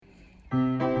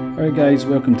Alright guys,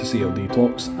 welcome to CLD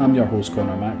Talks. I'm your host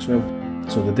Connor Maxwell.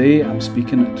 So today I'm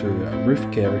speaking to Ruth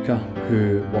Kerricker,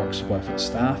 who works with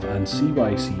staff and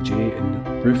CYCJ,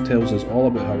 and Ruth tells us all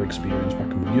about her experience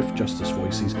working with Youth Justice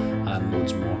Voices and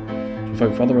loads more. So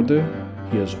without further ado,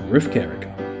 here's Ruth Kerricker.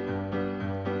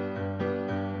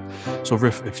 So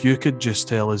Ruth, if you could just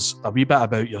tell us a wee bit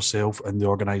about yourself and the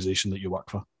organisation that you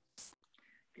work for.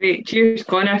 Great, cheers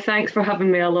Connor, thanks for having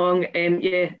me along.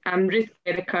 I'm Ruth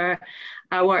Kerricker.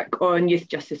 I work on Youth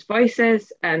Justice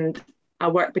Voices and I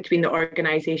work between the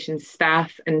organisation's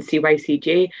staff and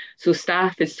CYCJ. So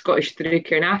staff is Scottish Through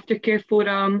Care and Aftercare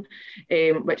Forum,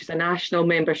 which is a national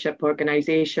membership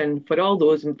organisation for all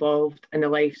those involved in the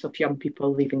lives of young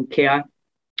people leaving care.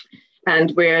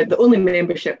 And we're the only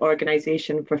membership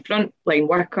organisation for frontline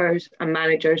workers and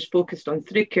managers focused on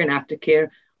through care and aftercare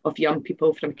of young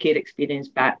people from a care experience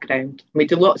background. We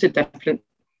do lots of different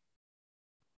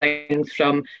things,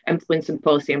 from influencing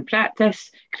policy and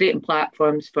practice, creating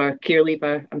platforms for care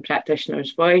leaver and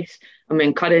practitioners' voice, and we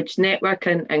encourage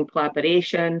networking and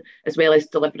collaboration, as well as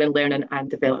delivering learning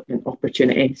and development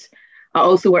opportunities. I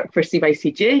also work for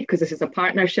CYCJ because this is a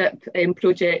partnership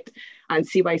project, and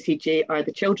CYCJ are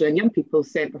the Children and Young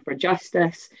People's Centre for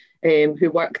Justice, who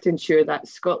work to ensure that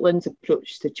Scotland's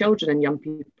approach to children and young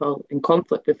people in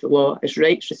conflict with the law is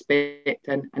rights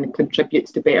respecting and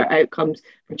contributes to better outcomes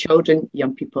for children,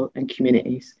 young people and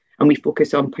communities. And we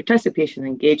focus on participation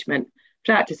and engagement,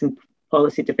 practice and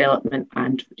policy development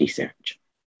and research.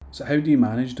 So how do you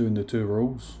manage doing the two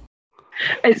roles?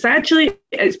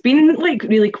 It's been like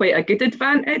really quite a good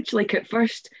advantage. Like at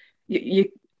first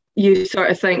you sort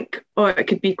of think, oh, it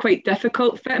could be quite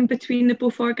difficult fitting between the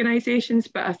both organisations,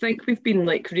 but I think we've been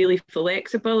like really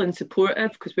flexible and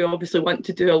supportive because we obviously want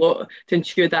to do a lot to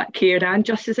ensure that care and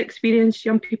justice experience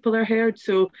young people are heard.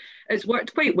 So it's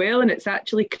worked quite well, and it's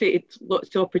actually created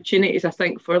lots of opportunities, I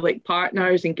think, for like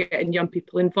partners and getting young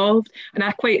people involved. And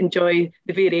I quite enjoy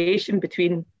the variation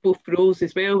between both roles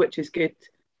as well, which is good.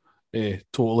 Yeah,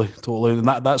 totally. And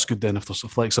that's good then. If there's a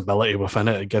flexibility within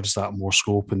it, it gives that more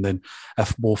scope. And then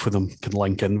if both of them can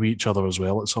link in with each other as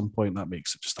well at some point, that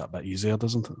makes it just that bit easier,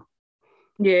 doesn't it?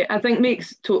 Yeah, I think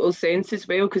makes total sense as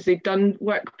well, because they've done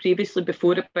work previously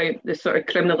before about the sort of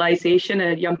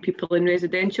criminalisation of young people in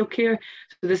residential care.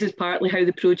 So this is partly how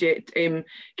the project came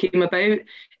about.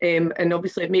 And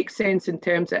obviously it makes sense in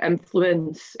terms of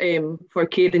influence for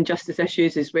care and justice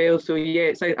issues as well. So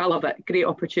yeah, I love it. Great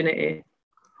opportunity.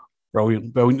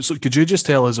 Brilliant. So could you just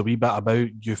tell us a wee bit about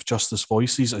Youth Justice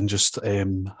Voices and just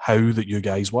how that you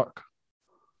guys work?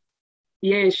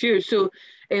 Yeah, sure. So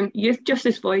Youth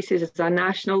Justice Voices is a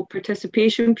national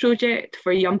participation project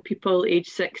for young people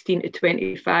aged 16 to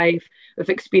 25 with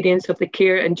experience of the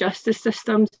care and justice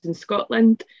systems in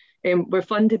Scotland. We're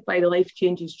funded by the Life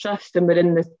Changes Trust, and we're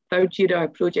in the third year of our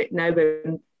project now,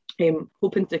 and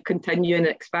hoping to continue and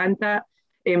expand that.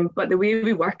 But the way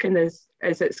we work is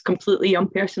it's completely young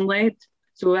person led.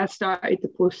 So I started the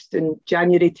post in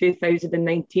January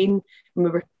 2019, and we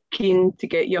were keen to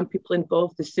get young people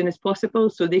involved as soon as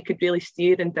possible so they could really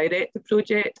steer and direct the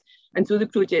project. And so the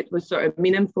project was sort of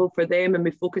meaningful for them, and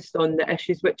we focused on the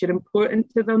issues which are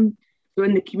important to them. So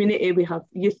in the community, we have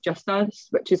Youth Justice,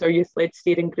 which is our youth-led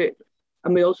steering group.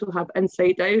 And we also have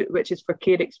Inside Out, which is for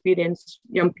care experience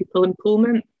young people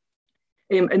employment.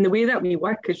 And the way that we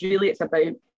work is really, it's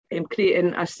about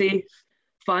creating a safe,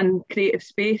 fun, creative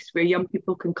space where young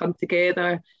people can come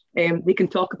together. They can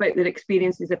talk about their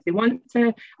experiences if they want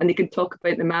to, and they can talk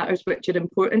about the matters which are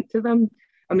important to them.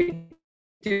 And we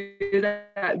do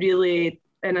that really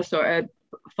in a sort of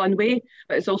fun way,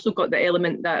 but it's also got the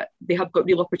element that they have got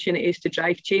real opportunities to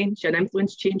drive change and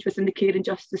influence change within the care and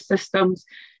justice systems.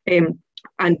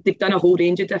 And they've done a whole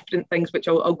range of different things, which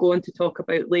I'll go on to talk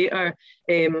about later.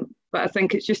 But I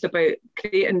think it's just about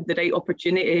creating the right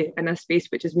opportunity in a space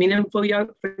which is meaningful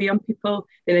for young people,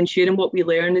 and ensuring what we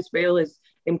learn as well as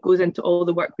goes into all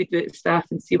the work we do at staff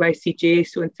and CYCJ.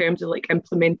 So in terms of like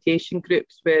implementation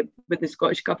groups with the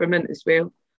Scottish Government as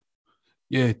well.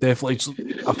 Yeah, definitely.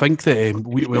 I think that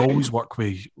we always work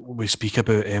we speak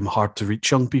about hard to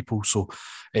reach young people. So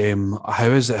how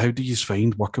is it? How do you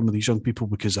find working with these young people?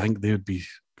 Because I think they would be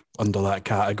under that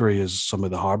category as some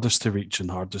of the hardest to reach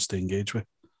and hardest to engage with.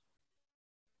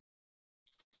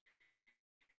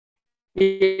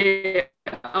 Yeah,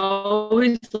 I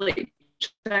always like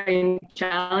try and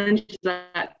challenge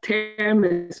that term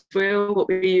as well. What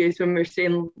we use when we're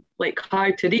saying like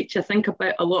hard to reach, I think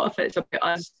about a lot of it's about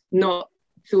us not.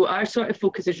 So our sort of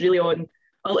focus is really on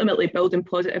ultimately building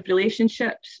positive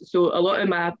relationships. So a lot of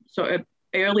my sort of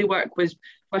early work was,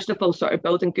 first of all, sort of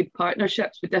building good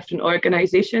partnerships with different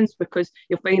organisations, because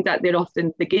you'll find that they're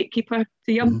often the gatekeeper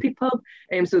to young people.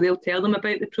 So they'll tell them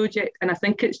about the project. And I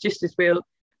think it's just as well,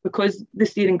 because the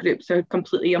steering groups are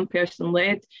completely young person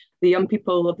led, the young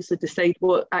people obviously decide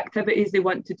what activities they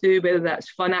want to do, whether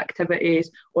that's fun activities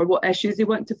or what issues they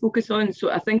want to focus on. So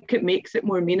I think it makes it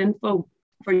more meaningful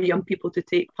for young people to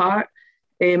take part.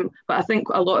 But I think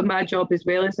a lot of my job as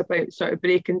well is about sort of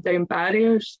breaking down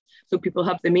barriers so people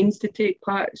have the means to take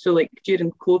part. So like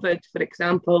during COVID, for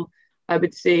example, I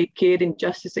would say care and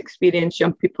justice experience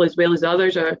young people as well as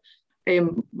others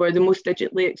were the most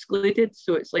digitally excluded.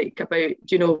 So it's like about,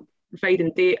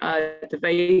 providing data,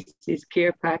 devices,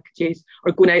 care packages,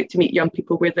 or going out to meet young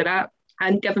people where they're at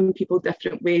and giving people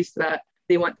different ways that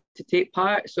they want to take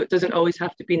part. So it doesn't always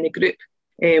have to be in the group.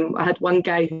 I had one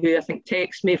guy who I think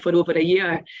texted me for over a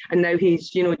year, and now he's,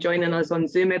 joining us on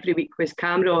Zoom every week with his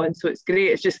camera on. So it's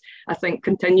great. It's just, I think,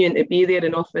 continuing to be there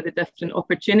and offer the different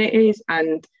opportunities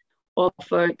and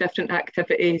offer different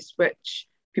activities which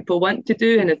people want to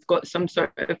do and it's got some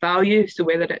sort of value. So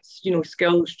whether it's,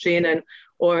 skills training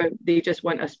or they just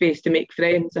want a space to make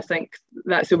friends, I think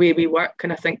that's the way we work.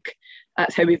 And I think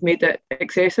that's how we've made it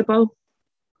accessible.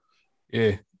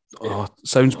 Yeah. Oh,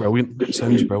 sounds brilliant. It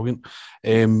sounds brilliant.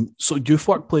 So youth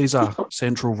work plays a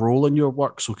central role in your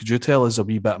work. So could you tell us a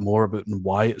wee bit more about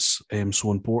why it's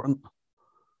so important?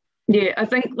 Yeah, I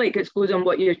think like it goes on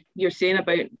what you're saying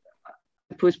about, I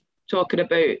suppose, talking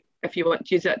about, if you want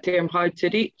to use that term, hard to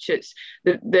reach. It's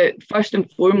the first and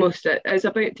foremost, it is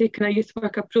about taking a youth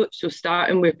work approach. So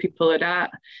starting where people are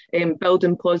at,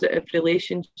 building positive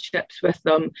relationships with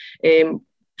them.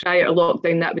 Prior to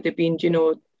lockdown, that would have been,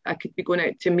 I could be going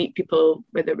out to meet people,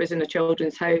 whether it was in a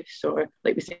children's house or,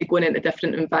 like we say, going into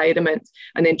different environments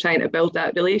and then trying to build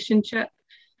that relationship.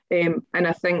 And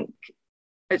I think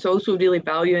it's also really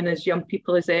valuing as young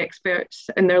people as experts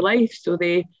in their life. So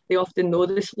they often know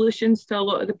the solutions to a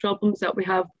lot of the problems that we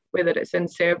have, whether it's in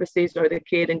services or the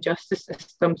care and justice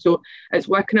system. So it's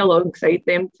working alongside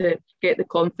them to get the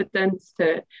confidence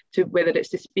to whether it's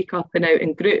to speak up and out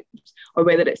in groups or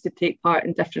whether it's to take part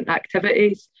in different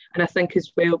activities. And I think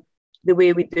as well, the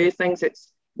way we do things,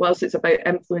 whilst it's about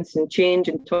influencing change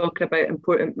and talking about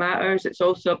important matters, it's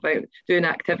also about doing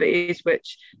activities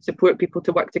which support people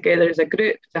to work together as a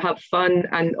group, to have fun,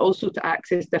 and also to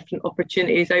access different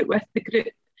opportunities out with the group.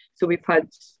 So we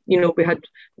had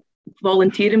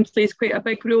volunteering plays quite a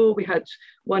big role. We had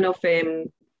one of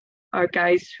our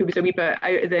guys who was a wee bit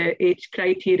out of the age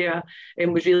criteria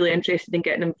and was really interested in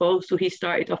getting involved. So he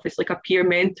started off as like a peer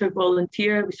mentor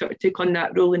volunteer. We sort of took on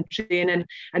that role in training,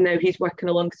 and now he's working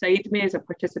alongside me as a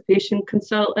participation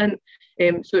consultant.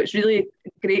 So it's really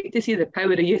great to see the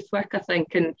power of youth work, I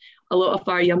think, and a lot of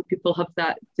our young people have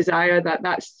that desire that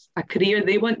that's a career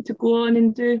they want to go on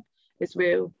and do as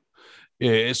well.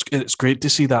 Yeah, it's great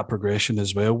to see that progression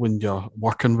as well when you're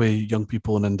working with young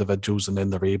people and individuals and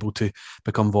then they're able to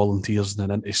become volunteers and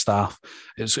then into staff.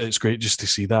 It's great just to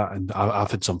see that. And I've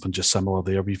had something just similar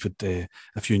there. We've had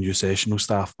a few new sessional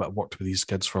staff, but I've worked with these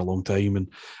kids for a long time and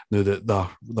know that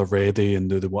they're ready and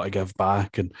know they want to give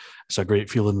back. And it's a great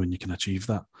feeling when you can achieve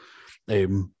that.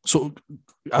 So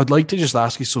I'd like to just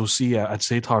ask you, so see, I'd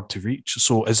say it's hard to reach.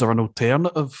 So is there an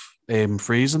alternative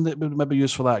phrasing that would maybe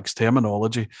use for that? Because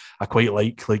terminology, I quite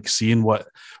like seeing what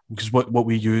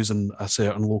we use in a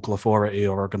certain local authority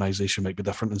or organisation might be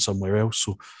different than somewhere else.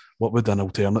 So what would an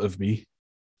alternative be?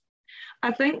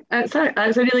 I think that's a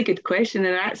really good question,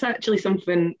 and that's actually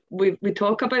something we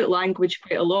talk about language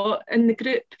quite a lot in the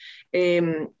group,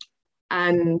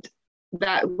 and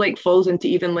that like falls into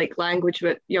even like language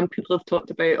that young people have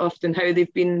talked about often, how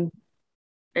they've been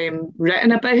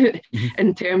written about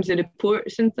in terms of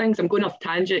reports and things. I'm going off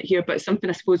tangent here, but it's something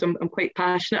I suppose I'm quite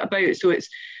passionate about. So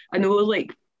I know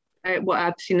like what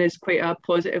I've seen is quite a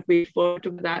positive way forward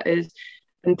with that is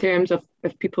in terms of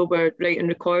if people were writing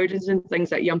recordings and things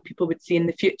that young people would see in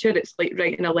the future, it's like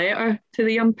writing a letter to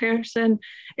the young person.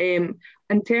 In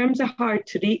terms of hard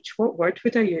to reach, what word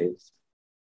would I use?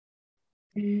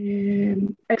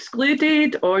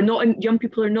 Excluded or not, young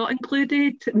people are not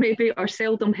included, maybe, or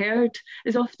seldom heard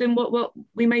is often what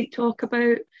we might talk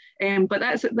about. But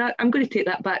that's that. I'm going to take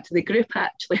that back to the group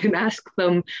actually and ask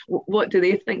them what do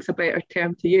they think's a better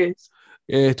term to use.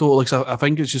 Yeah, totally. So I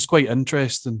think it's just quite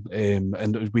interesting.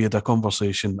 And we had a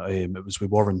conversation. It was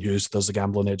with Warren Hughes, does the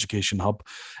Gambling Education Hub,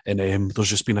 and there's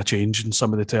just been a change in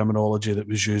some of the terminology that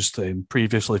was used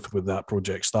previously when that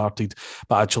project started.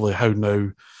 But actually, how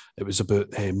now it was about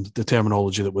the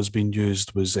terminology that was being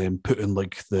used was putting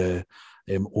like the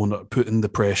putting the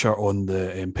pressure on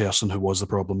the person who was the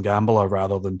problem gambler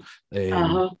rather than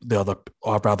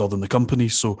rather than the company.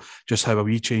 So just how a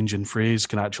wee change in phrase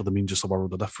can actually mean just a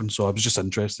world of difference. So I was just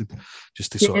interested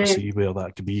just to sort of see where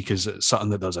that could be, because it's something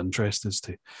that does interest as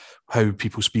to how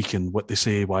people speak and what they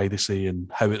say, why they say,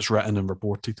 and how it's written and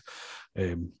reported.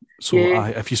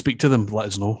 If you speak to them, let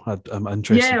us know. I'm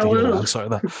interested to hear the answer to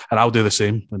that, and I'll do the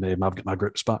same when I've got my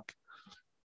groups back.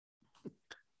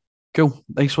 Cool,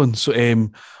 nice one. So,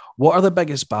 what are the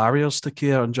biggest barriers to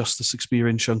care and justice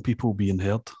experience young people being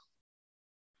heard?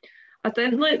 I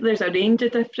think there's a range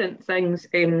of different things.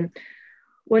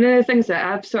 One of the things that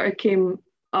I've sort of came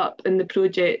up in the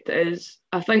project is,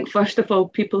 I think first of all,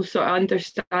 people sort of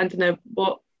understanding of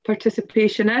what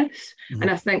participation is. And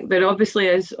I think there obviously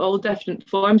is all different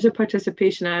forms of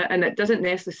participation, and it doesn't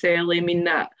necessarily mean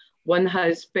that one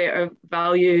has better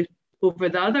value over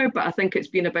the other, but I think it's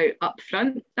been about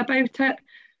upfront about it.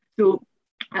 So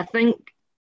I think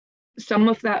some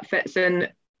of that fits in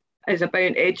is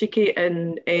about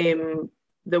educating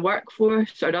the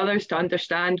workforce or others to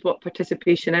understand what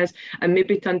participation is, and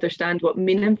maybe to understand what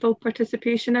meaningful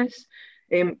participation is.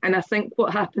 And I think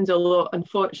what happens a lot,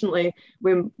 unfortunately,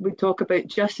 when we talk about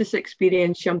justice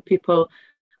experience young people,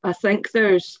 I think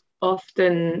there's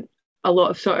often a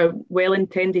lot of sort of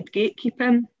well-intended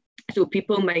gatekeeping. So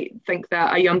people might think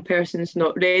that a young person's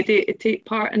not ready to take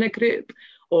part in a group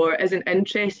or isn't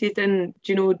interested in,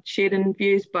 sharing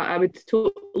views. But I would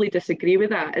totally disagree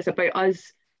with that. It's about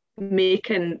us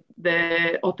making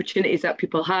the opportunities that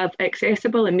people have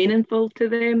accessible and meaningful to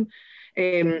them.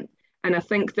 And I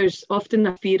think there's often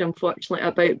a fear, unfortunately,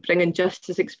 about bringing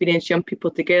justice experience young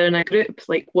people together in a group,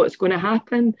 like what's going to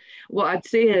happen. What I'd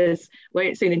say is,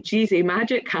 like saying cheesy,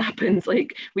 magic happens.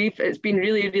 Like it's been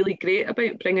really, really great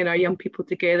about bringing our young people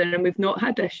together, and we've not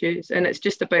had issues. And it's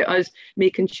just about us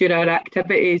making sure our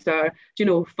activities are,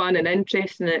 fun and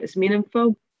interesting, and it's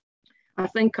meaningful. I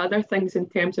think other things in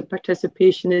terms of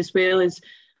participation as well is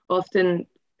often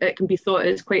it can be thought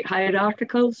as quite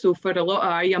hierarchical. So for a lot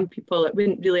of our young people, it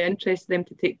wouldn't really interest them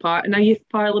to take part in a youth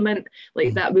parliament.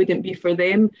 Like that wouldn't be for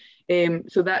them.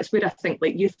 So that's where I think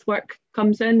like youth work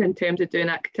comes in terms of doing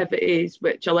activities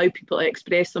which allow people to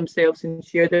express themselves and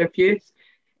share their views.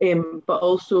 But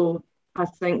also I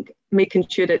think making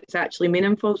sure it's actually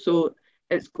meaningful. So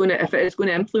if it is going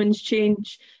to influence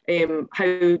change,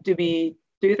 how do we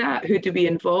do that? Who do we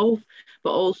involve?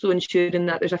 But also ensuring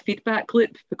that there's a feedback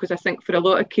loop, because I think for a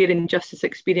lot of care and justice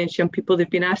experience young people, they've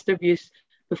been asked their views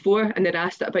before and they're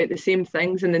asked about the same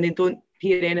things and then they don't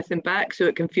hear anything back, so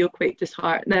it can feel quite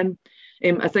disheartening.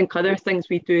 I think other things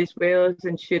we do as well is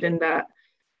ensuring that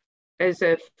as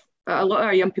if a lot of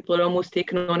our young people are almost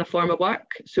taking on a form of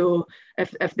work. So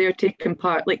if they're taking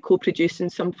part, like co-producing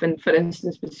something, for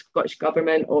instance, with the Scottish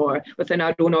Government or within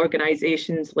our own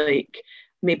organisations, like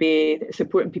maybe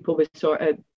supporting people with sort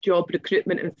of job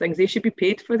recruitment and things, they should be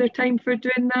paid for their time for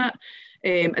doing that,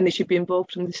 and they should be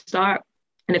involved from the start.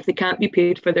 And if they can't be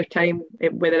paid for their time,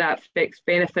 whether that affects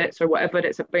benefits or whatever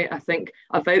it's about, I think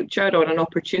a voucher or an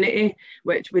opportunity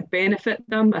which would benefit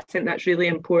them, I think that's really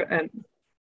important.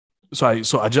 So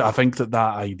I think that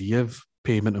idea of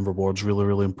payment and rewards really,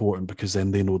 really important, because then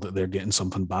they know that they're getting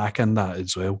something back in that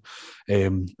as well.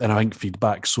 And I think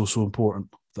feedback's so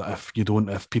important. That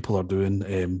if people are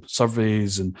doing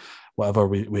surveys and whatever,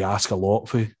 we ask a lot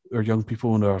for our young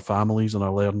people and our families and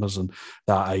our learners, and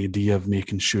that idea of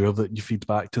making sure that you feed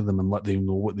back to them and let them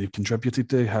know what they've contributed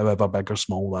to, however big or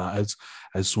small that is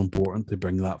so important to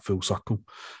bring that full circle.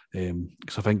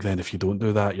 Because I think then if you don't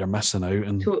do that, you're missing out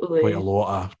on quite a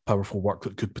lot of powerful work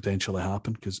that could potentially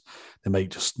happen, because they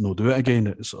might just not do it again.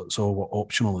 It's all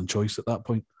optional and choice at that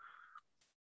point.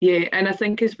 Yeah, and I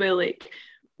think as well, like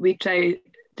we try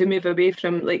to move away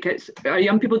from, like, it's our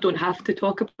young people don't have to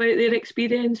talk about their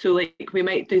experience. So like we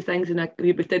might do things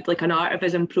we did like an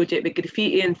artivism project with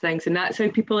graffiti and things, and that's how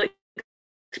people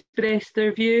express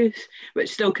their views,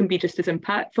 which still can be just as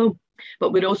impactful.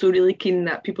 But we're also really keen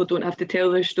that people don't have to tell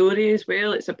their story as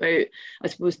well. It's about, I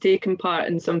suppose, taking part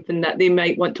in something that they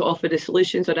might want to offer the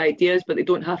solutions or ideas, but they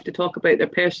don't have to talk about their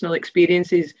personal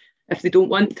experiences if they don't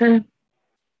want to.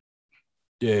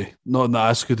 Yeah, no,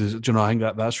 that's good. I think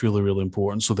that's really, really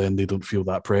important. So then they don't feel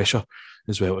that pressure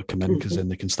as well to come in, because then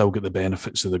they can still get the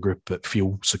benefits of the group but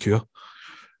feel secure.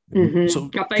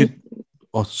 So,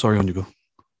 sorry, on you go.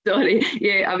 Sorry,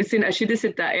 yeah, I was saying I should have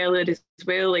said that earlier as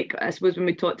well. Like, I suppose when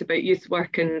we talked about youth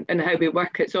work and how we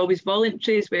work, it's always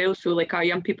voluntary as well. So like our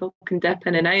young people can dip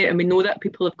in and out, and we know that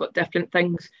people have got different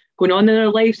things going on in their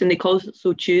lives, and they can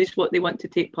also choose what they want to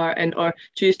take part in or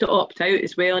choose to opt out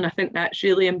as well. And I think that's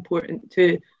really important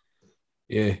too.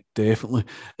 Yeah, definitely.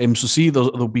 So see,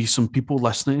 there'll be some people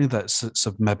listening that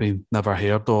have maybe never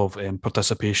heard of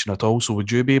participation at all. So would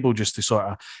you be able just to sort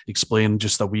of explain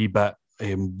just a wee bit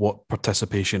what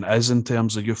participation is in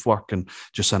terms of youth work and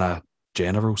just in a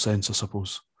general sense, I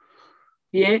suppose?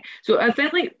 Yeah, so I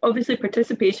think like obviously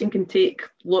participation can take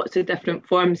lots of different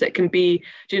forms. It can be,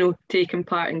 taking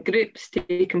part in groups,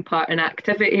 taking part in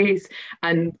activities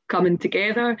and coming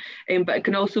together. But it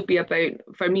can also be about,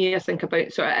 for me, I think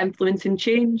about sort of influencing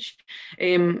change.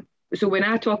 So when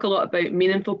I talk a lot about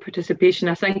meaningful participation,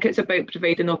 I think it's about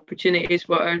providing opportunities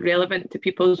what are relevant to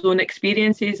people's own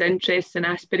experiences, interests and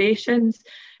aspirations.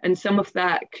 And some of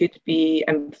that could be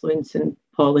influencing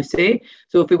policy.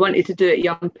 So if we wanted to do it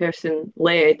young person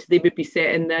led, they would be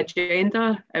setting the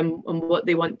agenda and what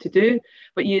they want to do.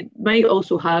 But you might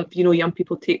also have, young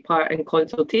people take part in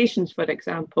consultations, for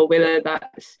example, whether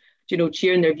that's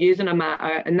sharing their views on a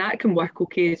matter, and that can work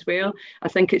okay as well. I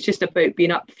think it's just about being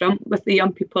upfront with the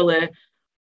young people,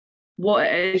 what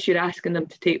it is you're asking them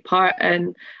to take part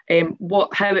in,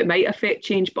 how it might affect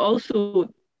change, but also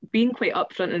being quite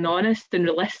upfront and honest and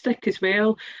realistic as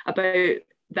well about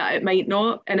that it might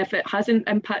not. And if it hasn't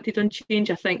impacted on change,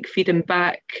 I think feeding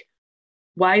back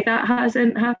why that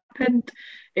hasn't happened.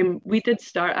 We did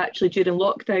start actually during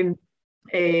lockdown,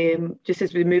 just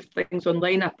as we moved things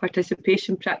online, a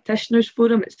participation practitioners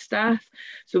forum at staff.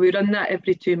 So we run that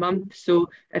every 2 months. So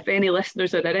if any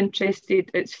listeners are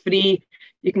interested, it's free.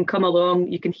 You can come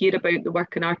along, you can hear about the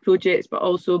work in our projects, but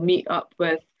also meet up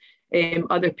with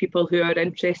other people who are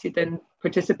interested in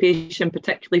participation,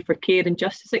 particularly for care and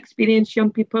justice experienced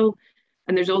young people.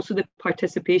 And there's also the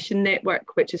Participation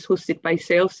Network, which is hosted by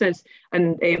CELSIS,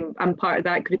 and I'm part of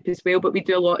that group as well. But we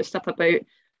do a lot of stuff about,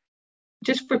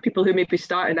 just for people who may be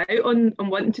starting out on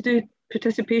wanting to do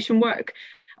participation work,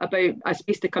 about a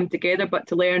space to come together, but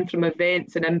to learn from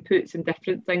events and inputs and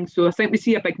different things. So I think we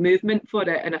see a big movement for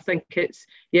it, and I think it's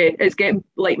getting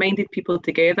like-minded people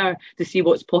together to see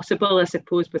what's possible, I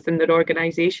suppose, within their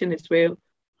organisation as well.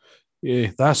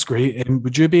 Yeah, that's great.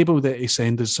 Would you be able to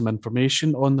send us some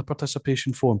information on the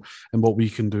participation form? And what we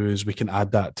can do is we can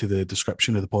add that to the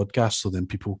description of the podcast, so then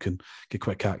people can get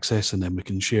quick access, and then we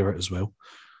can share it as well.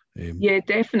 Yeah,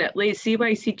 definitely.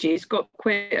 CYCJ's got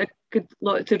quite a good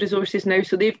lot of resources now.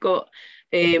 So they've got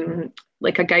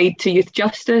like a guide to youth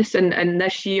justice, and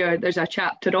this year there's a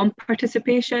chapter on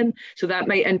participation, so that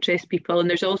might interest people. And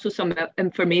there's also some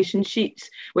information sheets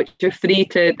which are free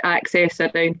to access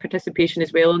around participation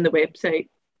as well on the website.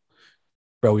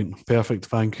 Brilliant, perfect,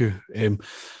 thank you.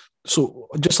 So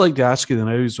I'd just like to ask you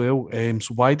now as well,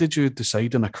 so why did you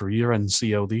decide on a career in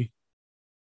CLD?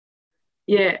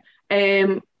 Yeah,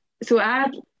 so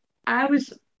I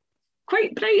was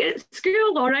quite bright at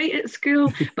school, all right at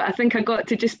school, but I think I got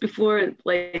to just before,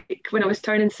 like when I was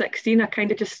turning 16, I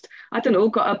kind of just, I don't know,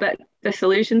 got a bit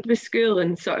disillusioned with school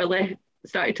and sort of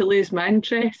started to lose my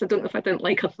interest. I don't know if I didn't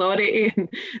like authority and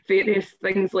various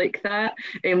things like that.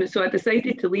 So I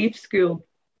decided to leave school,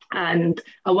 and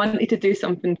I wanted to do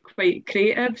something quite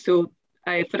creative. So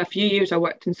for a few years I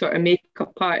worked in sort of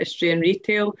makeup artistry and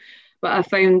retail, but I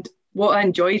found what I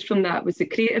enjoyed from that was the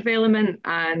creative element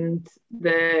and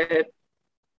the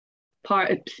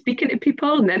part of speaking to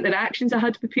people and the interactions I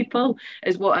had with people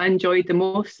is what I enjoyed the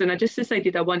most. And I just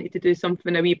decided I wanted to do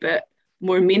something a wee bit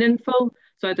more meaningful.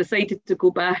 So I decided to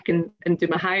go back and do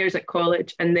my hires at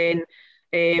college. And then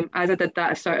as I did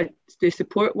that, I started to do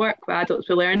support work with adults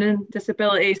with learning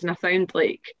disabilities. And I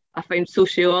found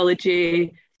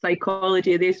sociology,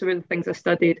 psychology, these were the things I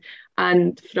studied.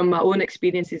 And from my own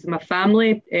experiences in my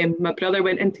family, my brother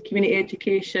went into community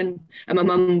education and my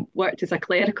mum worked as a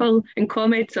clerical in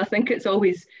ComEd. So I think it's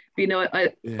always been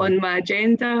on my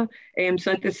agenda.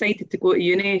 So I decided to go to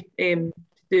uni to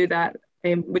do that.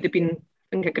 Would have been, I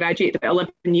think I graduated about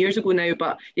 11 years ago now,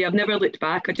 but yeah, I've never looked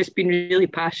back. I've just been really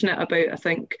passionate about, I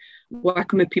think,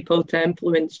 working with people to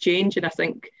influence change. And I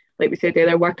think, like we said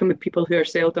earlier, working with people who are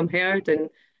seldom heard, and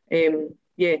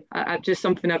I just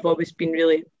something I've always been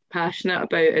really passionate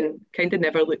about and kind of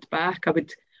never looked back. I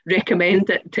would recommend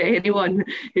it to anyone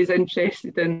who's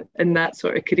interested in that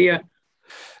sort of career.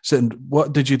 So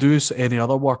what did you do? Any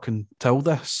other work until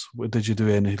this? Did you do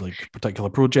any like particular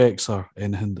projects or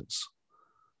anything that's...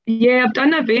 Yeah, I've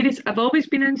done I've always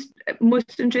been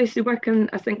most interested working,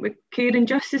 I think, with care and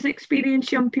justice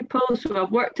experience young people. So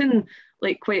I've worked in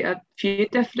like quite a few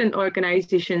different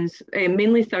organisations,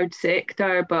 mainly third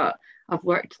sector, but I've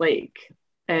worked like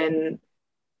in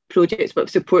projects that have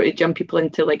supported young people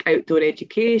into like outdoor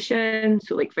education,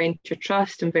 so like Venture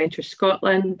Trust and Venture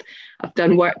Scotland. I've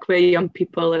done work with young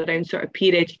people around sort of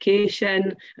peer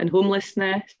education and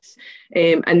homelessness,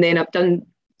 and then I've done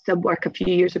some work a few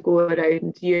years ago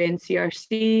around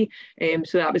UNCRC.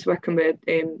 So that was working with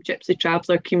Gypsy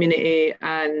Traveller community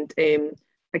and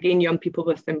again, young people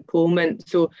with employment.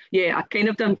 So yeah, I kind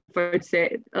of done third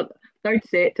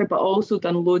sector, but also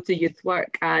done loads of youth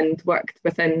work and worked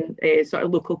within sort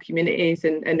of local communities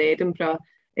in Edinburgh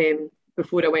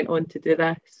before I went on to do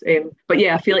this. But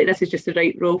yeah, I feel like this is just the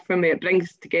right role for me. It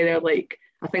brings together, like,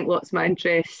 I think lots of my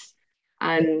interests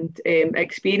and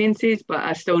experiences, but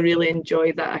I still really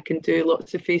enjoy that I can do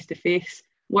lots of face-to-face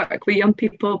work with young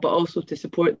people, but also to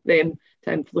support them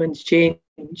to influence change.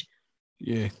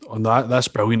 Yeah, on that's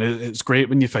brilliant. It's great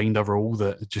when you find a role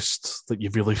that you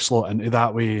really slot into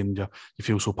that way, and you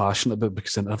feel so passionate about it,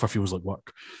 because it never feels like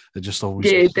work. It just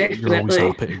always, yeah, you're always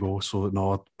happy to go. So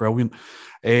no, brilliant.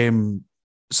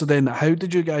 So then, how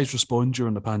did you guys respond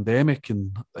during the pandemic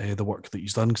and the work that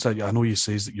you've done? Because I know you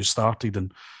says that you started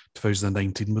in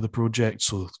 2019 with the project,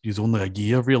 so you'd only a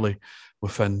year really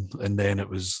within, and then it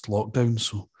was lockdown.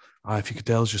 So if you could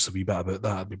tell us just a wee bit about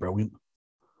that, it'd be brilliant.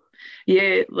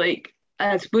 Yeah, like,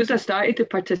 I suppose I started the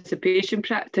Participation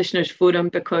Practitioners Forum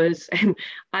because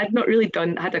I'd not really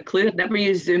had a clue. I'd never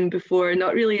used Zoom before.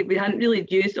 We hadn't really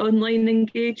used online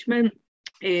engagement.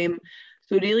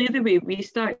 So really the way we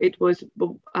started was,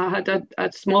 I had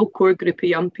a small core group of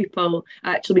young people.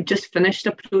 Actually, we just finished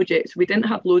a project, so we didn't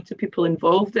have loads of people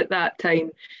involved at that time.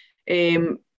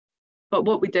 But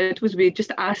what we did was we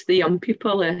just asked the young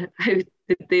people how did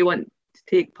they want to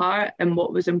take part and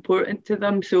what was important to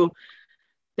them. So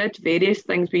did various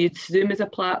things. We used Zoom as a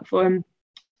platform,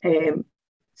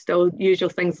 still usual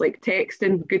things like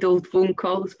texting, good old phone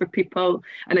calls for people.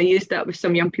 And I used that with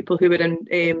some young people who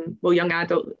were young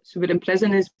adults who were in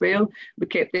prison as well. We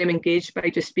kept them engaged by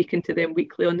just speaking to them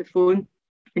weekly on the phone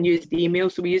and used email.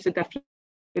 So we used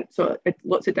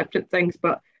lots of different things.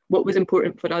 But what was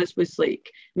important for us was like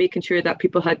making sure that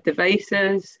people had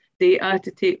devices, data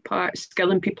to take part,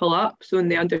 skilling people up so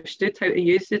they understood how to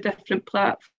use the different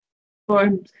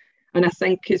platforms. And I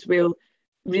think as well,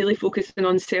 really focusing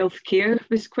on self-care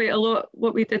was quite a lot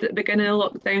what we did at the beginning of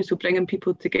lockdown, so bringing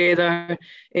people together,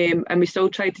 and we still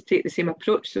tried to take the same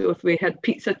approach. So if we had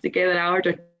pizza together, I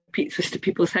ordered pizzas to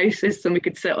people's houses so we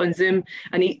could sit on Zoom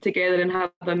and eat together and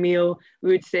have a meal.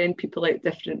 We would send people out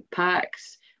different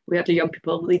packs. We had the young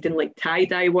people leading like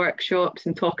tie-dye workshops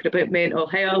and talking about mental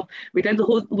health. We did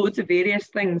loads of various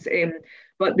things,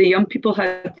 but the young people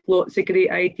had lots of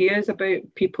great ideas about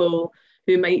people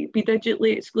who might be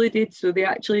digitally excluded. So they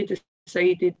actually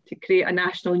decided to create a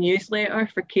national newsletter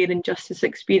for care and justice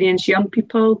experienced young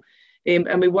people.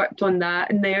 And we worked on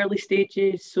that in the early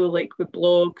stages. So like with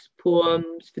blogs,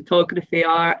 poems, photography,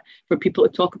 art, for people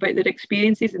to talk about their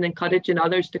experiences and encouraging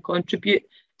others to contribute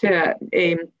to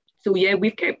it. So yeah,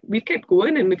 we've kept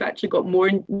going, and we've actually got more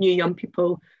new young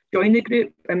people join the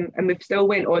group, and we've still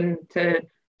went on to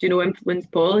influence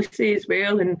policy as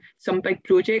well, and some big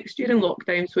projects during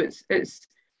lockdown. So it's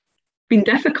been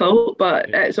difficult,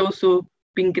 but it's also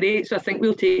been great. So I think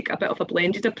we'll take a bit of a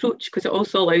blended approach because it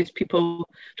also allows people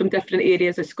from different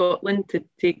areas of Scotland to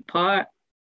take part.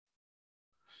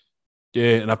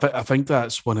 Yeah, and I think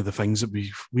that's one of the things that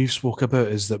we've spoke about,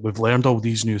 is that we've learned all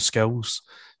these new skills.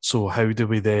 So how do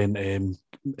we then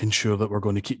ensure that we're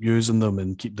going to keep using them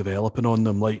and keep developing on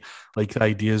them? Like the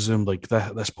idea of Zoom, like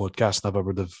this podcast never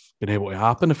would have been able to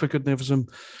happen if we couldn't have Zoom,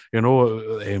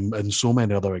 and so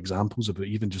many other examples about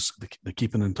even just the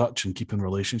keeping in touch and keeping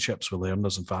relationships with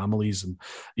learners and families, and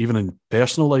even in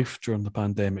personal life during the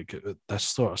pandemic, this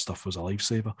sort of stuff was a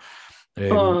lifesaver.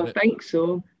 I think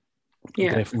so.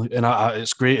 Yeah, definitely. And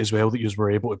it's great as well that you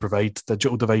were able to provide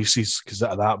digital devices, because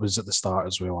that was at the start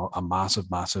as well a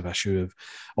massive issue of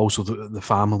also the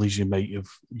families you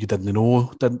didn't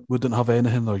know wouldn't have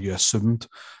anything, or you assumed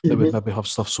that would maybe have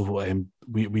stuff. So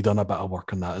we done a bit of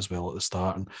work on that as well at the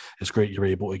start, and it's great you're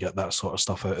able to get that sort of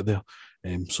stuff out of there,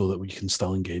 so that we can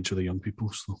still engage with the young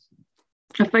people. So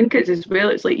I think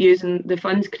it's like using the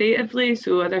funds creatively.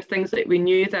 So other things like we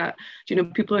knew that,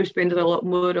 people are spending a lot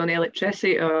more on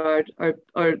electricity or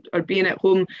being at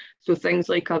home. So things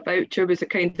like a voucher was a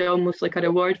kind of almost like a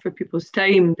reward for people's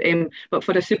time. But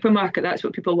for a supermarket, that's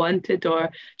what people wanted. Or,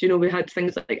 we had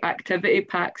things like activity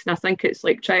packs. And I think it's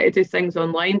like try to do things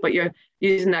online, but you're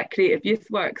using that creative youth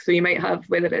work. So you might have,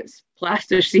 whether it's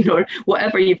plasticine or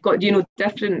whatever, you've got,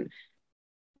 different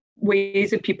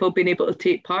ways of people being able to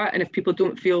take part. And if people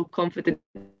don't feel confident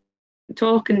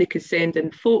talking, they could send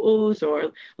in photos,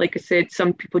 or like I said,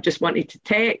 some people just wanted to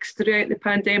text throughout the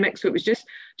pandemic. So it was just,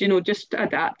 just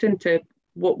adapting to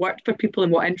what worked for people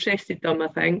and what interested them, I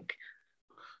think.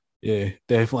 Yeah,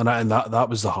 definitely, and that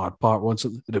was the hard part. Once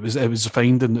it was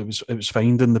finding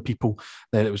finding the people,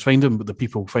 then it was finding the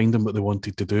people finding what they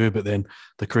wanted to do, but then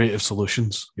the creative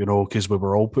solutions, because we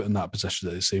were all put in that position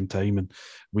at the same time, and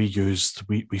we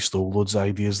stole loads of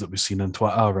ideas that we've seen on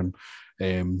Twitter, and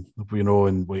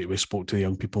and we spoke to the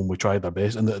young people and we tried our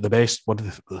best. And the best, one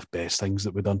of the best things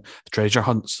that we've done, the treasure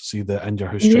hunts, see the in your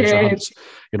house treasure Yeah, hunts,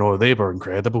 they were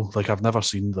incredible. Like I've never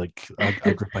seen like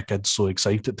a group of kids so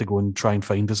excited to go and try and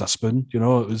find us a spoon. It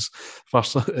was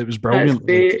first, it was that's brilliant.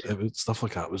 Like great. stuff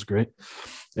like that was great.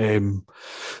 Um,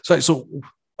 so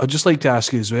I'd just like to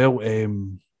ask you as well.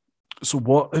 So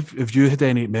what have you had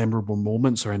any memorable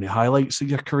moments or any highlights of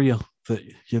your career that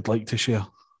you'd like to share?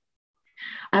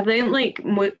 I think like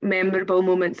memorable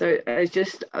moments is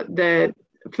just the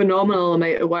phenomenal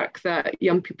amount of work that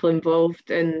young people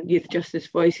involved in Youth Justice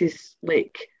Voices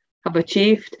like have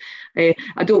achieved. I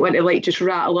don't want to like just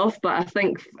rattle off, but I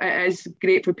think it is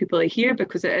great for people to hear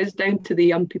because it is down to the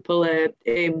young people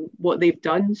what they've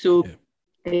done. So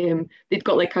they'd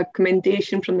got like a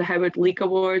commendation from the Howard League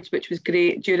Awards, which was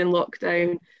great during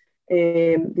lockdown.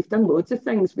 They've done loads of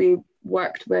things. We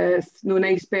worked with No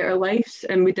Nice Better Lives,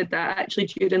 and we did that actually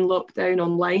during lockdown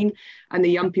online. And the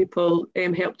young people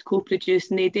helped co-produce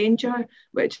No Danger,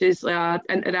 which is an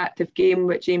interactive game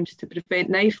which aims to prevent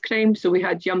knife crime. So we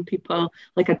had young people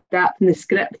like adapting the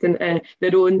script into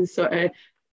their own sort of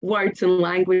words and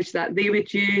language that they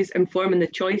would use, informing the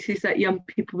choices that young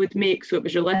people would make. So it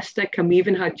was realistic, and we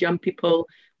even had young people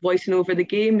voicing over the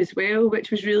game as well, which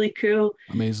was really cool.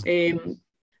 Amazing.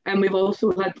 And we've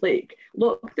also had like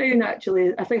lockdown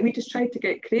actually. I think we just tried to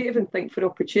get creative and think for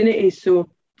opportunities. So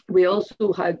we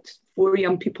also had 4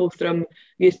 young people from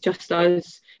Youth Just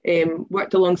Us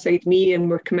worked alongside me and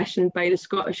were commissioned by the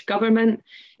Scottish Government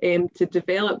to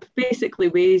develop basically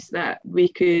ways that we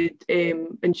could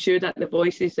ensure that the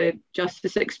voices of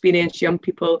justice experienced young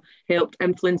people helped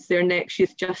influence their next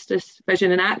youth justice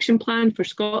vision and action plan for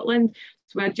Scotland.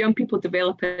 So we had young people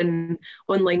developing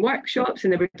online workshops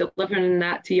and they were delivering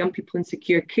that to young people in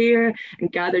secure care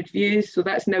and gathered views. So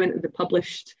that's now into the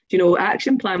published,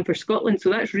 action plan for Scotland. So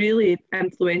that's really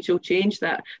influential change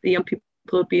that the young people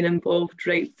have been involved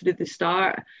right through the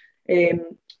start.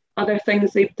 Other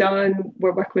things they've done,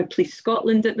 we're working with Police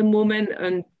Scotland at the moment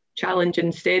on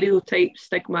challenging stereotypes,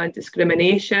 stigma and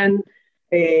discrimination.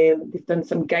 They've done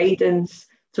some guidance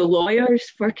to lawyers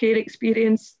for care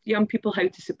experienced young people, how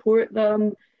to support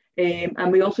them.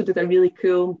 And we also did a really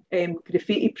cool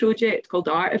graffiti project called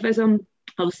Artivism.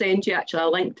 I'll send you actually a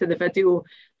link to the video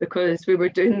because we were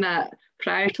doing that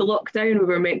prior to lockdown. We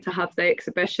were meant to have the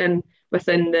exhibition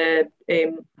within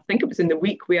I think it was in the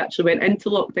week we actually went into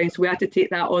lockdown, so we had to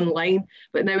take that online.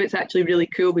 But now it's actually really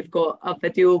cool. We've got a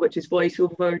video which is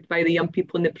voiceovered by the young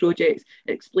people in the project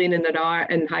explaining their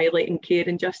art and highlighting care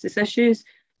and justice issues.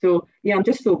 So yeah,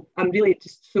 I'm really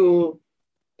just so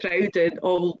proud of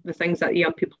all the things that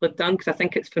young people have done because I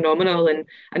think it's phenomenal and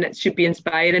it should be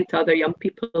inspiring to other young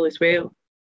people as well.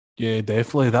 Yeah,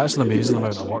 definitely. That's an amazing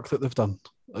amount of work that they've done.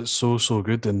 It's so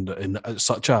good and at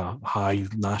such a high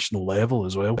national level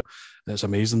as well. It's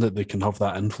amazing that they can have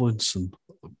that influence and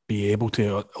be able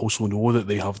to also know that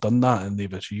they have done that and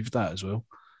they've achieved that as well.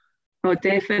 Oh,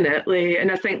 definitely.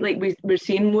 And I think like we're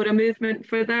seeing more a movement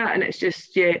for that. And it's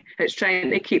just, yeah, it's trying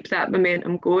to keep that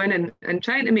momentum going and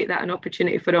trying to make that an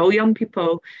opportunity for all young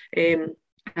people.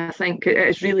 I think it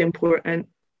is really important.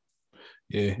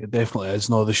 Yeah, it definitely is.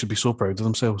 No, they should be so proud of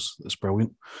themselves. It's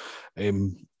brilliant.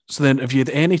 So then, have you had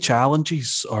any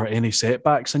challenges or any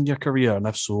setbacks in your career? And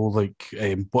if so, like,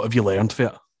 what have you learned from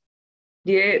it?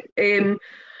 Yeah.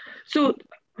 So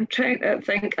I'm trying to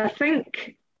think. I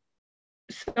think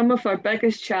some of our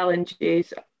biggest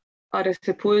challenges are, I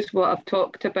suppose, what I've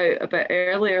talked about a bit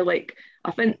earlier. Like,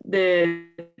 I think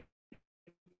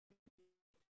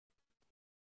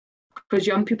because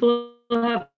young people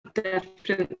have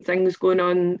different things going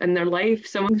on in their life,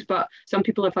 but some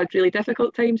people have had really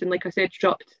difficult times, and like I said,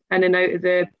 dropped in and out of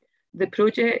the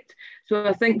project. So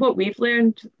I think what we've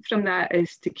learned from that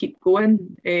is to keep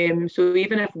going. So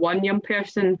even if one young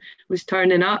person was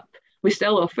turning up, we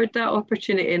still offered that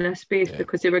opportunity in a space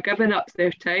because they were giving up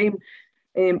their time.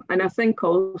 And I think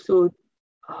also,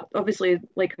 obviously,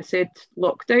 like I said,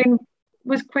 lockdown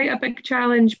was quite a big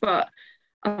challenge, but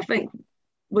I think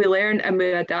we learn and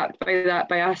we adapt by that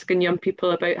by asking young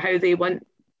people about how they want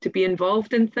to be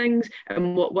involved in things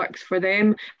and what works for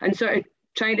them and sort of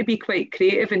trying to be quite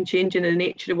creative and changing the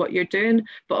nature of what you're doing.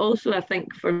 But also I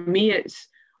think for me it's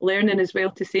learning as well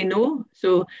to say no.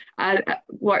 So I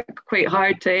work quite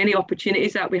hard to any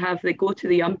opportunities that we have. They go to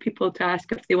the young people to ask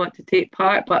if they want to take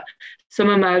part, but some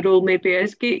of my role maybe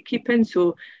is gatekeeping.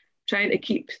 So trying to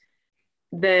keep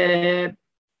the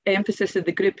emphasis of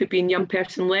the group had been young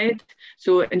person led,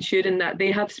 so ensuring that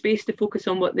they have space to focus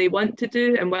on what they want to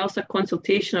do. And whilst a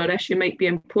consultation or issue might be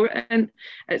important,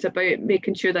 it's about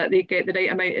making sure that they get the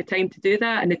right amount of time to do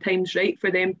that and the time's right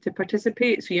for them to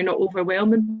participate, so you're not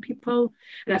overwhelming people.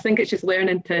 And I think it's just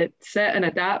learning to sit and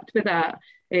adapt with that.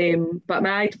 But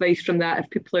my advice from that, if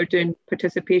people are doing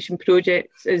participation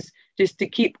projects, is just to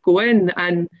keep going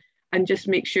and just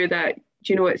make sure that,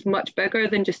 you know, it's much bigger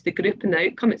than just the group and the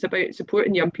outcome. It's about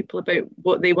supporting young people about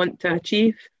what they want to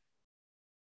achieve.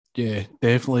 Yeah,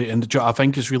 definitely. And I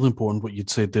think it's really important what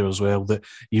you'd said there as well, that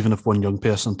even if one young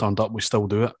person turned up, we still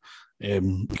do it.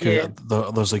 Because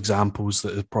there's examples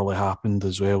that have probably happened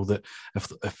as well, that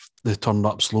if they turn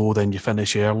up slow, then you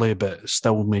finish early, but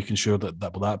still making sure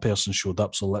that person showed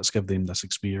up. So let's give them this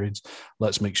experience.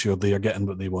 Let's make sure they are getting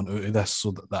what they want out of this.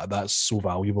 So that's so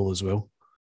valuable as well.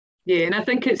 Yeah, and I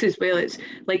think it's as well, it's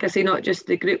like I say, not just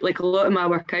the group, like a lot of my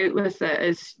work out with it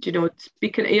is, you know,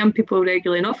 speaking to young people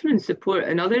regularly and offering support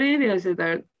in other areas of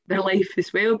their life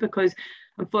as well, because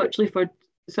unfortunately for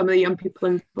some of the young people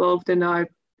involved in our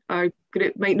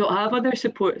group might not have other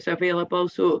supports available.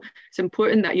 So it's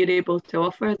important that you're able to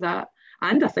offer that.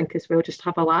 And I think as well, just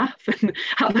have a laugh and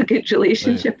have a good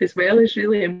relationship as well is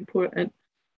really important.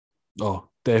 Oh,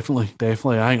 definitely. I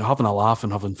think having a laugh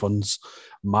and having fun's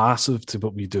massive to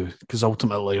what we do, because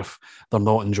ultimately if they're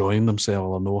not enjoying themselves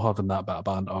or not having that bit of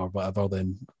banter or whatever,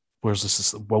 then where's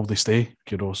this, will they stay,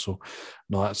 you know? So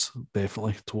no, that's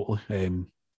definitely, totally.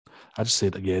 I just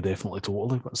said, yeah, definitely,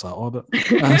 totally. What's that all about?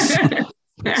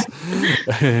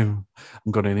 I'm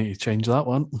going to need to change that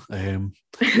one.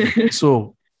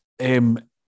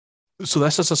 So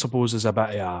this is, I suppose, is a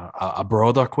bit of a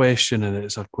broader question, and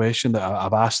it's a question that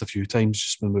I've asked a few times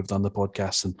just when we've done the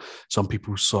podcast, and some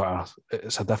people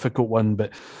it's a difficult one,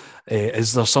 but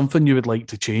is there something you would like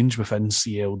to change within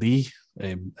CLD?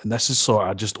 And this is sort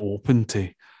of just open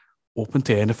to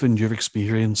anything you've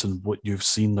experienced and what you've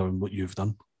seen or what you've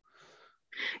done.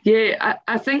 Yeah,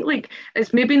 I think like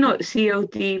it's maybe not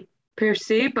CLD per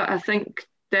se, but I think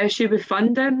the issue with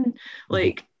funding,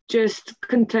 like just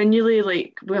continually,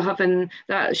 like we're having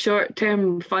that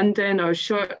short-term funding or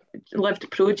short-lived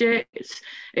projects,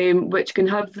 which can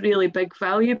have really big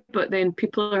value, but then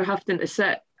people are having to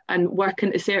sit and work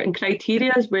into certain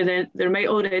criteria where then there might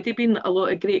already been a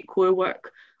lot of great core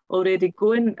work already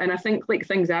going. And I think like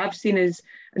things I've seen is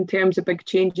in terms of big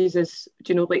changes is,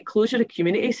 you know, like closure of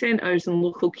community centres and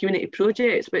local community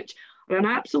projects, which are an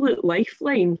absolute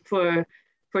lifeline for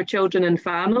children and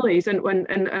families and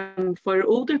for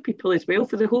older people as well,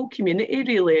 for the whole community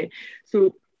really.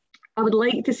 So I would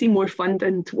like to see more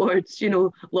funding towards, you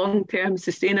know, long-term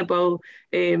sustainable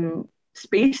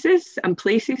spaces and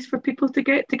places for people to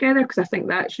get together, because I think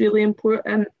that's really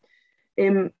important.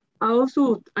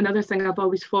 Another thing I've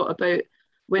always thought about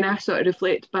when I sort of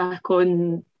reflect back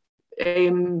on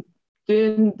doing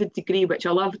the degree, which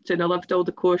I loved, and I loved all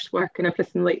the coursework and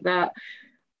everything like that.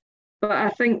 But I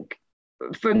think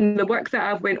from the work that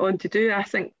I've went on to do, I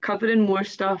think covering more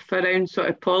stuff around sort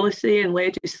of policy and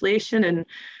legislation, and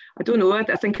I don't know, I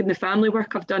think in the family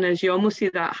work I've done is you almost see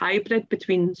that hybrid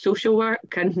between social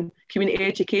work and community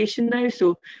education now.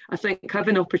 So I think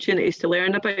having opportunities to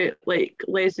learn about like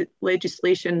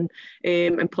legislation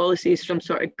and policies from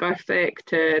sort of GARFEC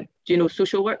to, you know,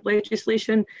 social work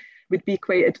legislation would be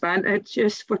quite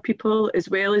advantageous for people, as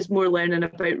well as more learning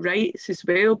about rights as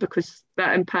well, because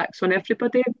that impacts on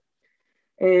everybody.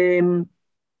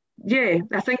 Yeah,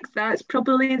 I think that's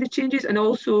probably the changes, and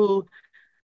also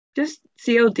just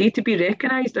CLD to be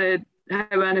recognised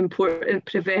how an important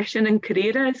profession and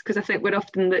career is, because I think we're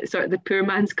often the poor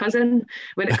man's cousin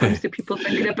when it comes to people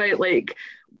thinking about like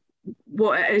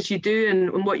what it is you do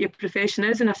and what your profession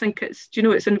is. And I think it's, you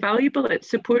know, it's invaluable. It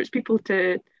supports people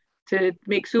to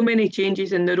make so many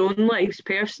changes in their own lives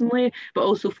personally, but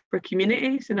also for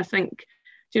communities. And I think,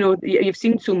 you know, you've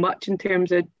seen so much in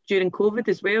terms of during COVID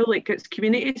as well, like it's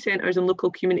community centres and local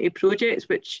community projects,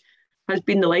 which has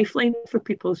been the lifeline for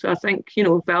people. So I think, you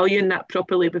know, valuing that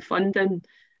properly with funding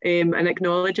and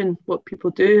acknowledging what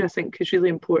people do, I think is really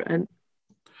important.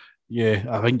 Yeah,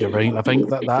 I think you're right. I think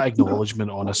that acknowledgement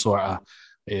on a sort of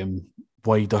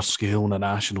wider scale and a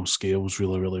national scale is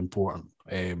really, really important.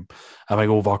 I think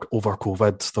over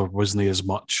COVID, there wasn't as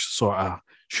much sort of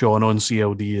shone on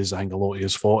CLD as I think a lot of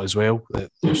us thought as well.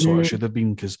 There sort of should have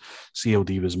been, because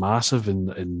CLD was massive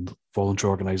in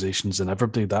voluntary organisations and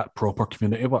everybody, that proper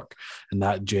community work and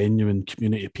that genuine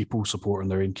community people supporting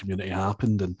their own community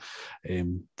happened,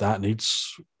 and that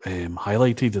needs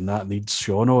highlighted and that needs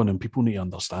shone on, and people need to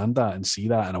understand that and see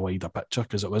that in a wider picture,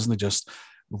 because it wasn't just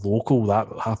local. That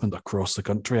happened across the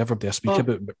country. Everybody I speak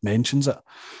about mentions it,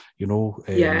 you know.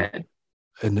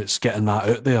 And it's getting that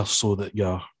out there so that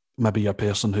maybe a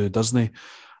person who doesn't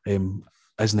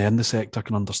isn't in the sector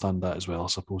can understand that as well, I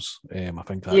suppose. I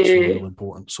think that's really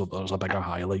important. So there's a bigger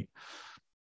highlight.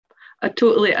 I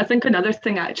think another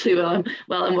thing actually, while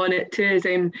I'm on it too, is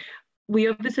we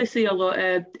obviously see a lot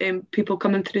of people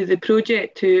coming through the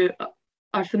project who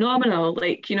are phenomenal.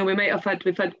 Like, you know, we've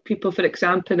had people, for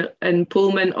example, in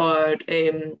Pullman or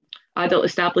adult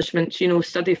establishments, you know,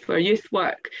 study for youth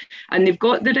work, and they've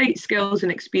got the right skills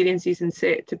and experiences and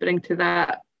set to bring to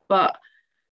that. But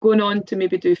going on to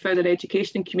maybe do further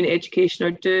education and community education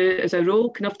or do as a role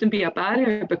can often be a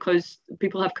barrier because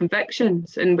people have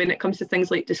convictions, and when it comes to things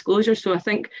like disclosure. So I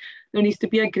think there needs to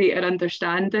be a greater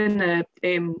understanding of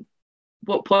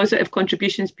what positive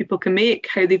contributions people can make,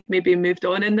 how they've maybe moved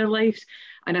on in their lives.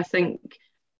 And I think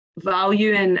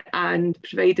valuing and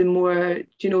providing more,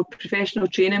 you know, professional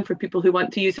training for people who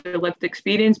want to use their lived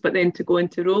experience, but then to go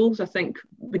into roles, I think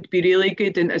would be really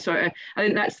good. And I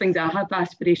think that's things I have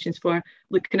aspirations for,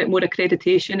 looking at more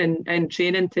accreditation and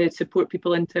training to support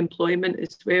people into employment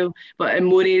as well. But in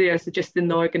more areas, just in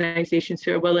the organisations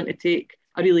who are willing to take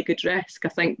a really good risk. I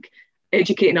think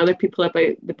educating other people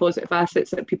about the positive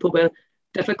assets that people with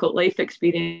difficult life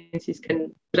experiences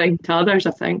can bring to others,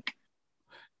 I think.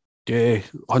 Yeah,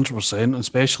 100%,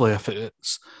 especially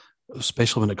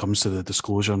especially when it comes to the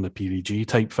disclosure and the PVG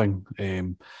type thing.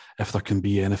 If there can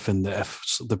be anything that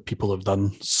if the people have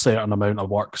done certain amount of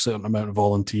work, certain amount of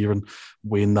volunteering,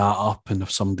 weighing that up, and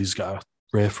if somebody's got a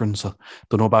reference, I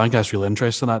don't know, but I think that's really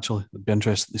interesting actually. It'd be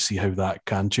interesting to see how that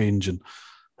can change, and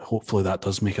hopefully that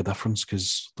does make a difference,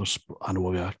 because I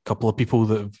know a couple of people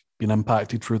that have been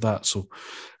impacted through that. So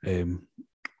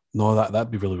no,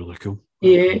 that'd be really, really cool.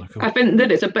 Really cool. I think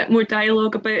there is a bit more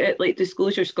dialogue about it, like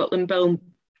Disclosure Scotland Bill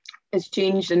has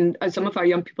changed, and some of our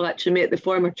young people actually met the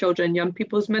former Children and Young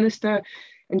People's Minister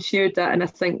and shared that. And I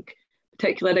think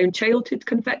particularly around childhood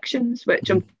convictions,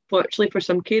 which unfortunately for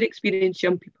some care experienced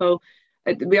young people,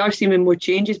 we are seeing more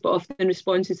changes, but often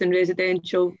responses in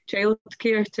residential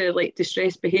childcare to like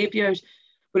distressed behaviours,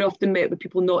 we're often met with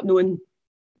people not knowing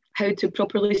how to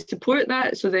properly support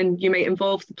that. So then you might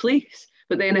involve the police,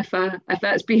 but then if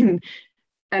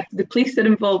the police are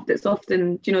involved, it's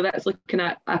often, you know, that's looking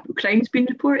at crimes being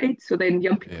reported. So then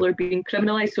young people are being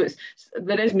criminalised. So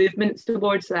there is movements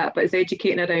towards that, but it's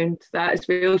educating around that as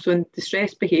well. So in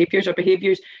distressed behaviours or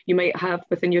behaviours you might have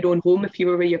within your own home if you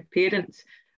were with your parents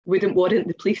wouldn't warrant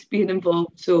the police being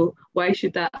involved. So why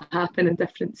should that happen in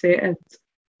different settings?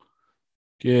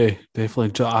 Yeah,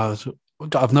 definitely.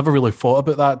 I've never really thought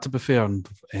about that, to be fair, in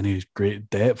any great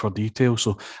depth or detail.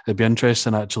 So it'd be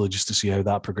interesting actually just to see how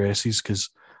that progresses, because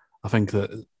I think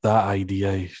that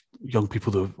idea, young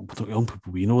people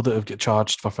we know that have got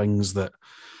charged for things that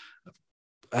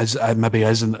maybe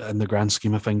isn't in the grand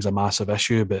scheme of things a massive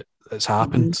issue, but it's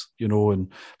happened, you know,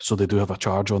 and so they do have a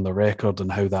charge on the record,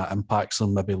 and how that impacts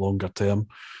them maybe longer term.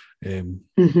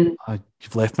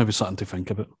 You've left maybe something to think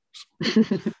about.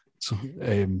 So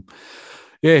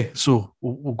so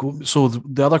we'll go. So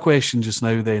the other question just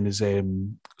now then is,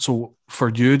 so for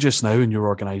you just now in your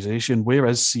organisation, where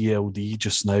is CLD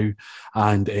just now,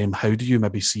 and how do you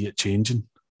maybe see it changing?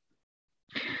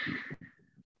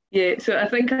 Yeah, so I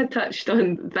think I touched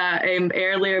on that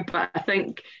earlier, but I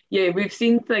think, we've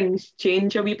seen things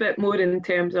change a wee bit more in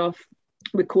terms of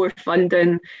the core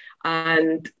funding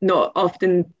and not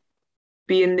often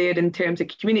being there in terms of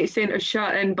community centres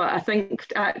shutting. But I think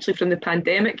actually from the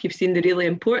pandemic, you've seen the really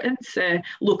importance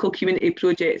local community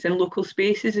projects and local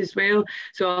spaces as well.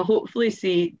 So I'll hopefully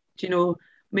see, you know,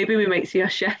 maybe we might see a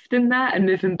shift in that and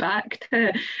moving back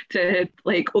to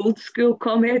like old school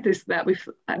ComEd, is that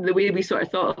the way we sort of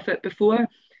thought of it before.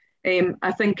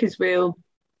 I think as well,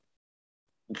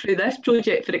 through this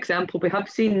project, for example, we have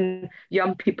seen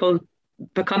young people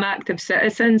become active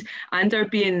citizens and are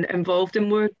being involved in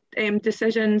more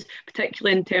decisions,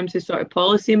 particularly in terms of sort of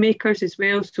policy makers as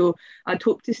well. So I'd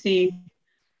hope to see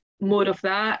more of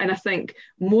that, and I think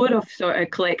more of sort of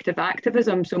collective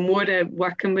activism, so more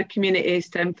working with communities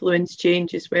to influence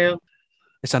change as well.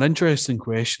 It's an interesting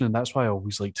question, and that's why I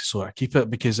always like to sort of keep it,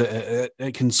 because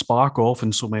it can spark off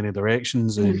in so many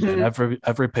directions, and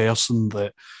every person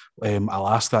that I'll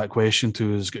ask that question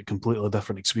to has got completely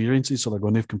different experiences, so they're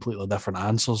going to have completely different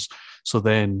answers. So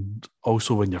then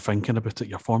also when you're thinking about it,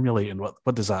 you're formulating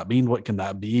what does that mean? What can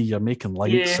that be? You're making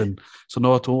links, and so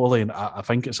no, totally. And I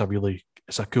think it's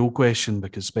a cool question,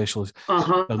 because especially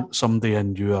somebody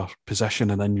in your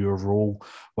position and in your role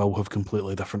will have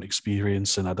completely different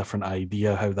experience and a different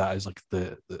idea how that is like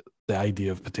the the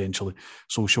idea of potentially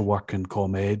social work and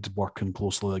ComEd working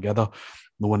closely together.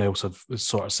 No one else have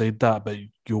sort of said that, but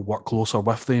you'll work closer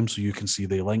with them so you can see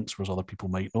the links, whereas other people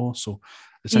might know. So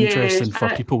it's interesting for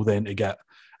people then to get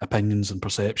opinions and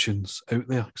perceptions out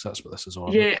there, because that's what this is all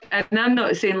about. Yeah, and I'm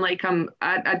not saying like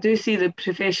I do see the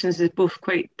professions as both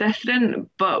quite different,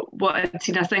 but what I'd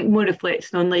seen, I think, more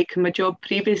reflecting on like my job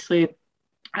previously,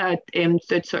 I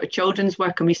did sort of children's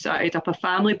work, and we started up a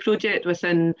family project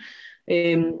within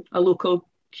a local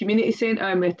community centre,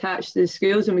 and we attached to the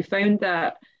schools, and we found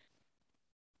that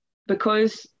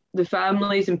because the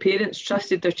families and parents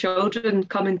trusted their children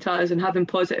coming to us and having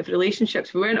positive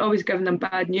relationships, we weren't always giving them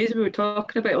bad news. We were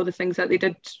talking about all the things that they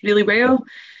did really well.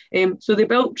 So they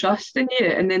built trust in you,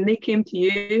 and then they came to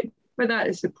you for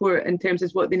that support in terms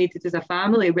of what they needed as a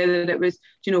family, whether it was,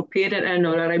 parenting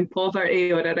or around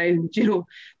poverty or around,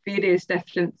 various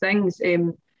different things.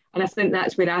 And I think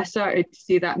that's where I started to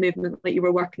see that movement, like you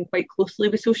were working quite closely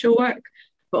with social work,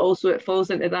 but also it falls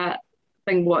into that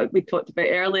thing what we talked about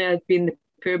earlier, being the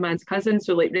poor man's cousin.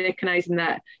 So like recognising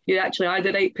that you actually are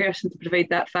the right person to provide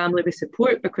that family with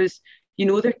support, because you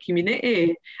know their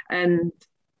community and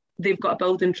they've got a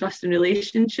building trust and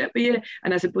relationship with you.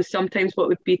 And I suppose sometimes what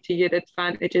would be to your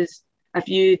advantage is if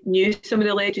you knew some of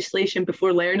the legislation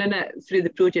before learning it through the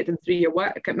project and through your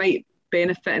work, it might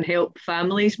benefit and help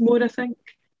families more, I think.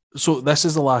 So this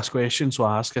is the last question, so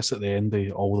I ask this at the end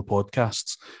of all the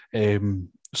podcasts.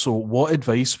 So what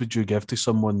advice would you give to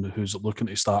someone who's looking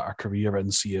to start a career in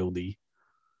CLD?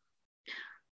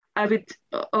 I would,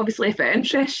 obviously, if it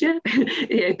interests you,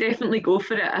 yeah, definitely go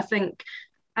for it. I think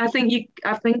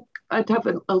I'd have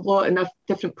a lot of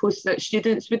different posts that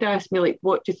students would ask me, like,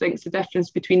 what do you think's the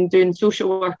difference between doing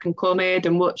social work and ComEd,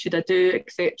 and what should I do,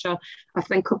 etc. I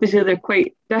think obviously they're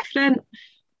quite different,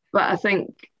 but I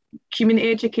think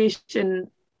community education,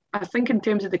 I think in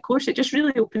terms of the course, it just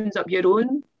really opens up your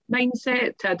own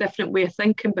mindset to a different way of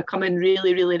thinking, becoming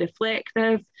really, really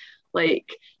reflective, like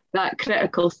that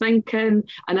critical thinking,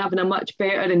 and having a much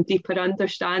better and deeper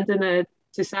understanding of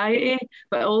society,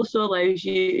 but it also allows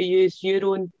you to use your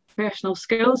own personal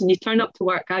skills, and you turn up to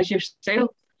work as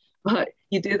yourself, but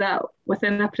you do that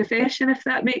within a profession, if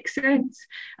that makes sense.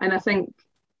 And I think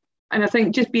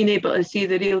just being able to see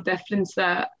the real difference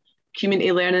that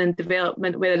community learning and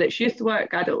development, whether it's youth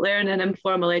work, adult learning,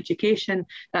 informal education,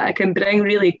 that it can bring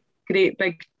really great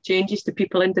big changes to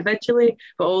people individually,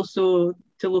 but also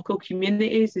to local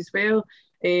communities as well.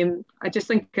 I just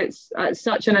think it's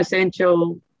such an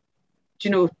essential,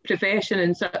 profession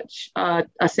and such an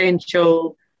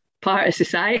essential part of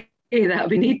society that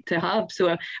we need to have.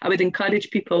 So I would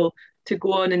encourage people to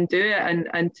go on and do it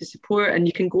and to support, and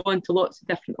you can go on to lots of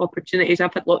different opportunities.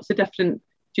 I've had lots of different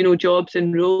jobs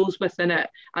and roles within it,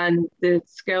 and the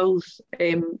skills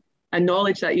and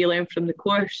knowledge that you learn from the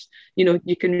course,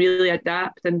 you can really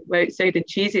adapt. And outside and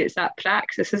cheesy, it's that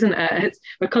praxis, isn't it? It's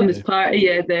becomes part of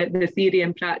you, the theory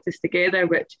and practice together,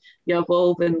 which you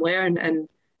evolve and learn. And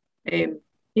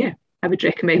I would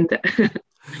recommend it.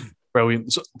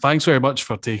 Brilliant. So thanks very much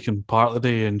for taking part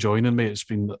today and joining me. It's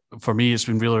been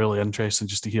really, really interesting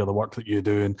just to hear the work that you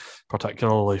do, and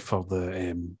particularly for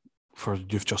the for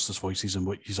Youth Justice Voices and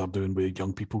what you are doing with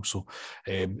young people. So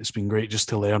it's been great just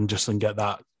to learn and get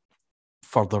that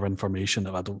further information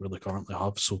that I don't really currently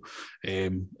have. So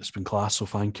it's been class. So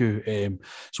thank you.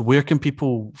 So where can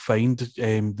people find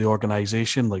the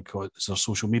organisation? Like, is there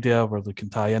social media where they can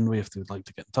tie in with if they would like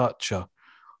to get in touch? Or?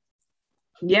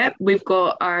 Yep, we've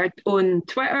got our own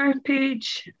Twitter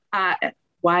page at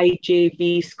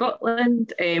YJV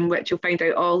Scotland, which you'll find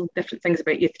out all different things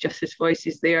about Youth Justice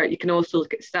Voices there. You can also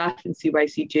look at Staff and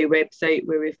CYCJ website,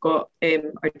 where we've got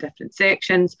our different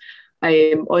sections.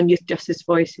 On Youth Justice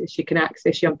Voices, you can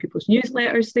access young people's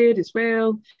newsletters there as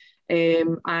well,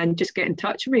 and just get in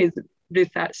touch with me,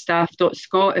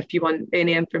 ruth@staff.scot, if you want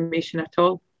any information at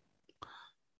all.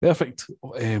 Perfect.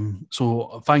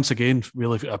 So thanks again.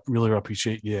 I really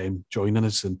appreciate you joining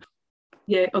us. And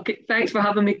yeah, okay. Thanks for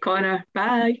having me, Connor.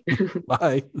 Bye.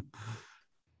 Bye.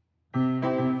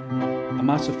 A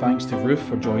massive thanks to Ruth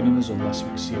for joining us on this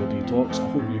week's CLD Talks. I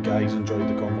hope you guys enjoyed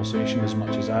the conversation as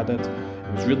much as I did.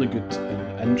 It was really good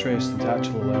and interesting to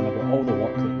actually learn about all the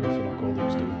work that Ruth and her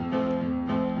colleagues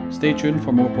do. Stay tuned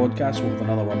for more podcasts. We'll have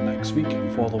another one next week,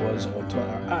 and follow us on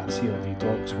Twitter at CLD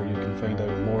Talks, where you can find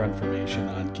out more information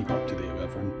and keep up to date with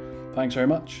everything. Thanks very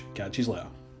much. Catch you later.